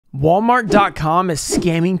Walmart.com is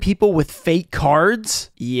scamming people with fake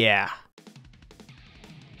cards? Yeah.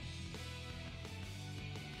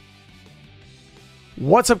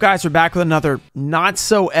 What's up, guys? We're back with another not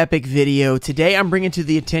so epic video. Today I'm bringing to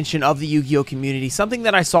the attention of the Yu-Gi-Oh community something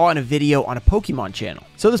that I saw in a video on a Pokemon channel.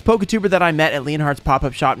 So this PokeTuber that I met at Leonhardt's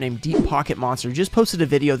pop-up shop named Deep Pocket Monster just posted a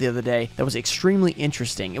video the other day that was extremely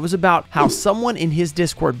interesting. It was about how someone in his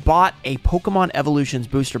Discord bought a Pokemon Evolutions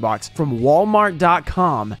booster box from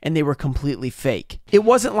Walmart.com and they were completely fake. It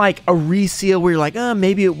wasn't like a reseal where you're like,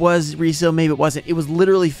 maybe it was resale, maybe it wasn't. It was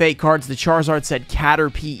literally fake cards. The Charizard said Catter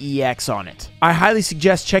PEX on it. I highly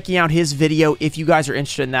suggest checking out his video if you guys are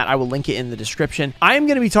interested in that. I will link it in the description. I am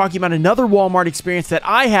going to be talking about another Walmart experience that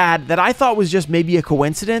I had that I thought was just maybe a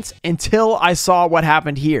coincidence until I saw what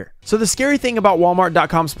happened here. So the scary thing about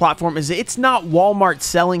Walmart.com's platform is it's not Walmart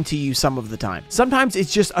selling to you some of the time. Sometimes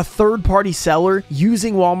it's just a third-party seller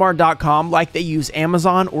using Walmart.com like they use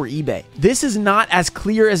Amazon or eBay. This is not as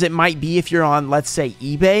clear as it might be if you're on, let's say,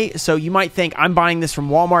 eBay. So you might think, I'm buying this from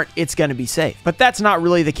Walmart, it's going to be safe. But that's not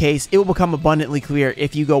really the case. It will become abundantly clear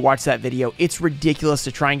if you go watch that video. It's ridiculous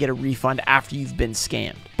to try and get a refund after you've been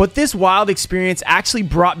scammed. But this wild experience actually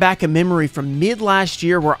brought back a memory from mid last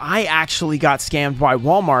year where I actually got scammed by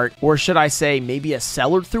Walmart, or should I say maybe a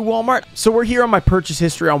seller through Walmart. So we're here on my purchase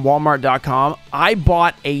history on Walmart.com. I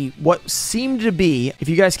bought what seemed to be, if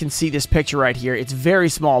you guys can see this picture right here, it's very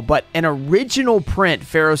small, but an original print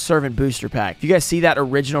Pharaoh's Servant booster pack. If you guys see that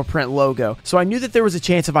original print logo. So I knew that there was a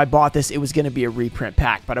chance if I bought this, it was going to be a reprint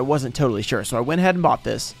pack, but I wasn't totally sure. So I went ahead and bought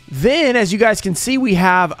this. Then, as you guys can see, we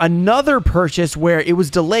have another purchase where it was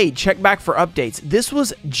delayed. Check back for updates. This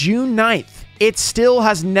was June 9th. It still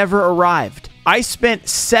has never arrived. I spent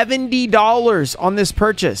 $70 on this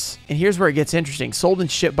purchase. And here's where it gets interesting. Sold and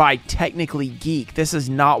shipped by Technically Geek. This is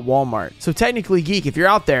not Walmart. So Technically Geek, if you're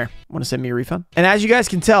out there, want to send me a refund? And as you guys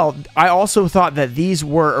can tell, I also thought that these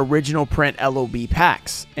were original print LOB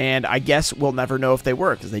packs. And I guess we'll never know if they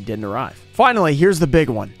were because they didn't arrive. Finally, here's the big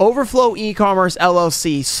one. Overflow E-Commerce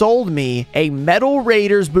LLC sold me a Metal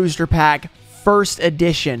Raiders booster pack first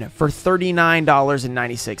edition for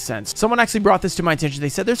 $39.96. Someone actually brought this to my attention. They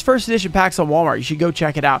said there's first edition packs on Walmart. You should go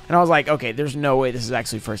check it out. And I was like, okay, there's no way this is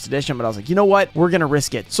actually first edition. But I was like, you know what? We're going to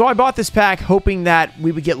risk it. So I bought this pack hoping that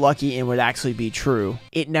we would get lucky and it would actually be true.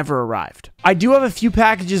 It never arrived. I do have a few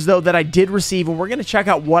packages though that I did receive, and we're going to check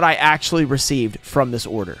out what I actually received from this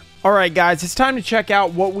order. All right, guys, it's time to check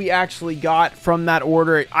out what we actually got from that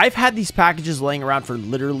order. I've had these packages laying around for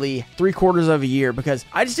literally 3/4 of a year because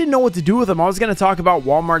I just didn't know what to do with them. I was going to talk about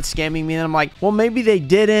Walmart scamming me, and I'm like, well, maybe they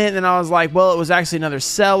didn't. And I was like, well, it was actually another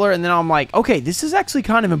seller. And then I'm like, okay, this is actually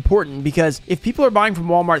kind of important because if people are buying from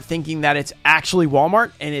Walmart thinking that it's actually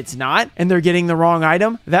Walmart and it's not, and they're getting the wrong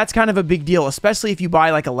item, that's kind of a big deal, especially if you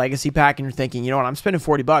buy like a legacy pack and you're thinking, you know what, I'm spending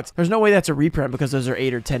 40 bucks. There's no way that's a reprint because those are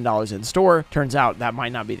 $8 or $10 in store. Turns out that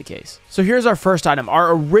might not be the case. So here's our first item,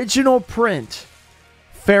 our original print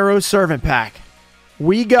Pharaoh's Servant pack.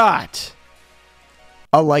 We got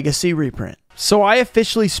a legacy reprint. So I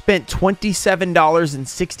officially spent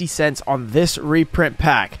 $27.60 on this reprint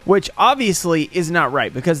pack, which obviously is not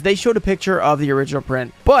right because they showed a picture of the original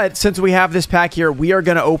print. But since we have this pack here, we are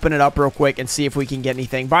going to open it up real quick and see if we can get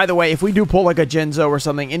anything. By the way, if we do pull like a Genzo or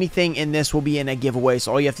something, anything in this will be in a giveaway.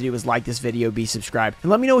 So all you have to do is like this video, be subscribed,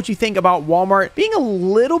 and let me know what you think about Walmart being a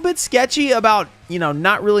little bit sketchy about, you know,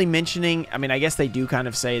 not really mentioning. I mean, I guess they do kind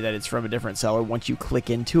of say that it's from a different seller once you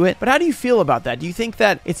click into it. But how do you feel about that? Do you think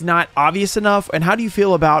that it's not obvious enough? And how do you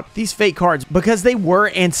feel about these fake cards? Because they were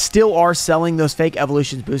and still are selling those fake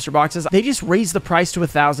Evolutions booster boxes. They just raised the price to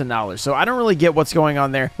 $1,000. So I don't really get what's going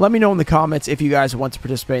on there. Let me know in the comments if you guys want to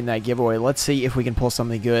participate in that giveaway. Let's see if we can pull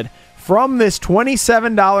something good from this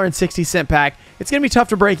 $27.60 pack. It's going to be tough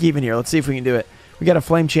to break even here. Let's see if we can do it. We got a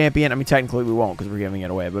Flame Champion. I mean, technically we won't because we're giving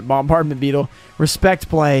it away. But Bombardment Beetle, Respect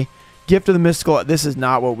Play, Gift of the Mystical. This is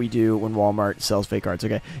not what we do when Walmart sells fake cards.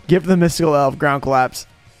 Okay. Gift of the Mystical Elf, Ground Collapse,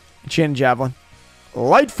 Enchanted Javelin,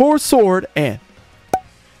 Light Force Sword, and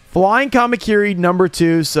Flying Kamakiri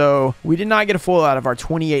 #2. So we did not get a full out of our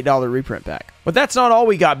 $28 reprint pack. But that's not all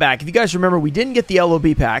we got back. If you guys remember, we didn't get the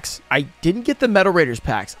LOB packs. I didn't get the Metal Raiders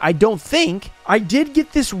packs. I don't think. I did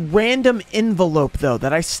get this random envelope, though,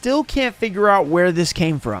 that I still can't figure out where this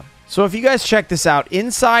came from. So if you guys check this out,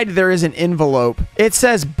 inside there is an envelope. It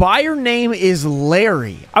says buyer name is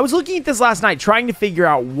Larry. I was looking at this last night trying to figure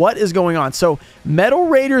out what is going on. So Metal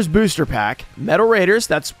Raiders booster pack. Metal Raiders,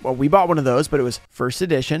 well, we bought one of those, but it was first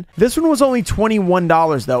edition. This one was only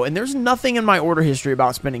 $21 though, and there's nothing in my order history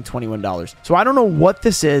about spending $21. So I don't know what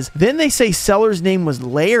this is. Then they say seller's name was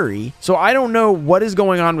Larry. So I don't know what is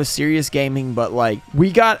going on with Serious Gaming, but like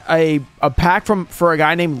we got a pack for a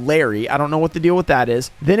guy named Larry. I don't know what the deal with that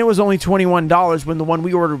is. Then it was only $21 when the one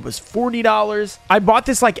we ordered was $40. I bought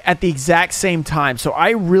this like at the exact same time, so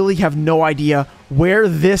I really have no idea where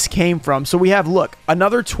this came from. So we have, look,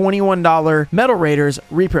 another $21 Metal Raiders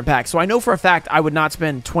reprint pack. So I know for a fact I would not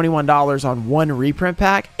spend $21 on one reprint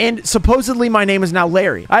pack. And supposedly my name is now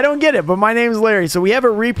Larry. I don't get it, but my name is Larry. So we have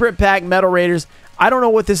a reprint pack Metal Raiders. I don't know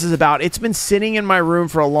what this is about. It's been sitting in my room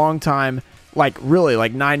for a long time, like really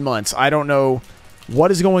like 9 months. I don't know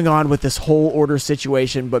what is going on with this whole order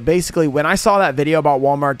situation, but basically when I saw that video about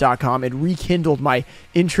Walmart.com, it rekindled my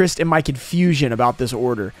interest and my confusion about this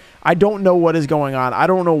order. I don't know what is going on. I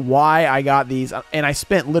don't know why I got these, and I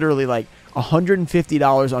spent literally like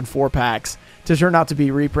 $150 on 4 packs to turn out to be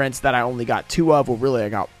reprints that I only got 2 of. Well, really, I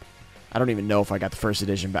don't even know if I got the first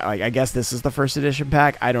edition pack. Like, I guess this is the first edition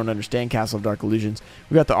pack. I don't understand. Castle of Dark Illusions.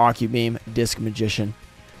 We got the Ocubeam, Disc Magician,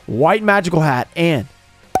 White Magical Hat, and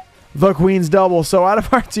the Queen's Double. So out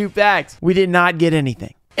of our 2 packs, we did not get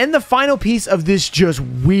anything. And the final piece of this just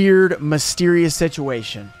weird, mysterious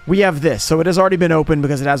situation, we have this. So it has already been opened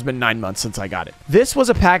because it has been 9 months since I got it. This was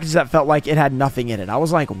a package that felt like it had nothing in it. I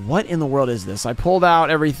was like, what in the world is this? I pulled out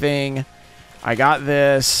everything. I got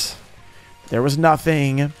this. There was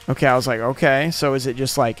nothing. Okay, I was like, okay, so is it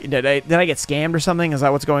just like, did I get scammed or something? Is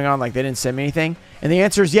that what's going on? Like, they didn't send me anything? And the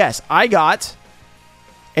answer is yes. I got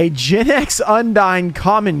a Gen X Undyne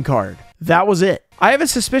common card. That was it. I have a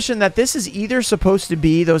suspicion that this is either supposed to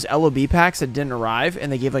be those LOB packs that didn't arrive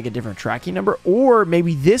and they gave like a different tracking number, or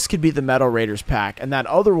maybe this could be the Metal Raiders pack and that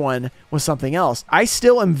other one was something else. I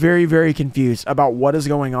still am very, very confused about what is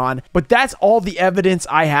going on, but that's all the evidence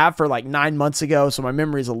I have for like 9 months ago, so my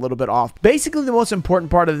memory is a little bit off. Basically, the most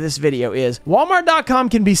important part of this video is Walmart.com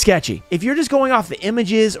can be sketchy. If you're just going off the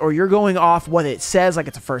images or you're going off what it says, like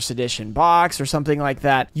it's a first edition box or something like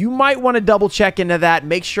that, you might want to double check into that.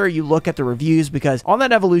 Make sure you look at the reviews, because on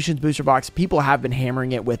that Evolutions booster box, people have been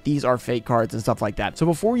hammering it with these are fake cards and stuff like that. So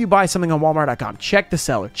before you buy something on Walmart.com, check the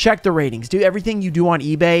seller, check the ratings, do everything you do on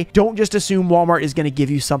eBay. Don't just assume Walmart is going to give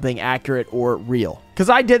you something accurate or real. Because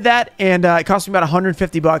I did that, and it cost me about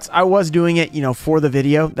 150 bucks. I was doing it, you know, for the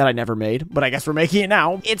video that I never made, but I guess we're making it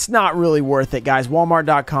now. It's not really worth it, guys.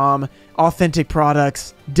 Walmart.com, authentic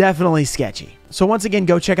products, definitely sketchy. So once again,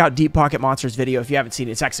 go check out Deep Pocket Monsters video if you haven't seen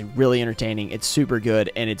it. It's actually really entertaining. It's super good,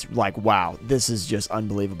 and it's like, wow, this is just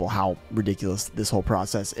unbelievable how ridiculous this whole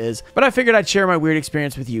process is. But I figured I'd share my weird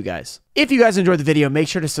experience with you guys. If you guys enjoyed the video, make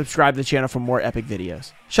sure to subscribe to the channel for more epic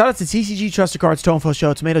videos. Shout out to TCG, Trusted Cards, Tonefo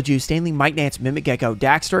Show, Tomato Juice, Stanley, Mike Nance, Mimic Gecko,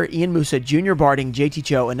 Daxter, Ian Musa, Junior Barding, JT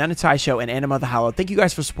Cho, Ananatai Show, and Anima the Hollow. Thank you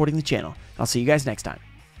guys for supporting the channel. I'll see you guys next time.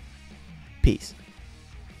 Peace.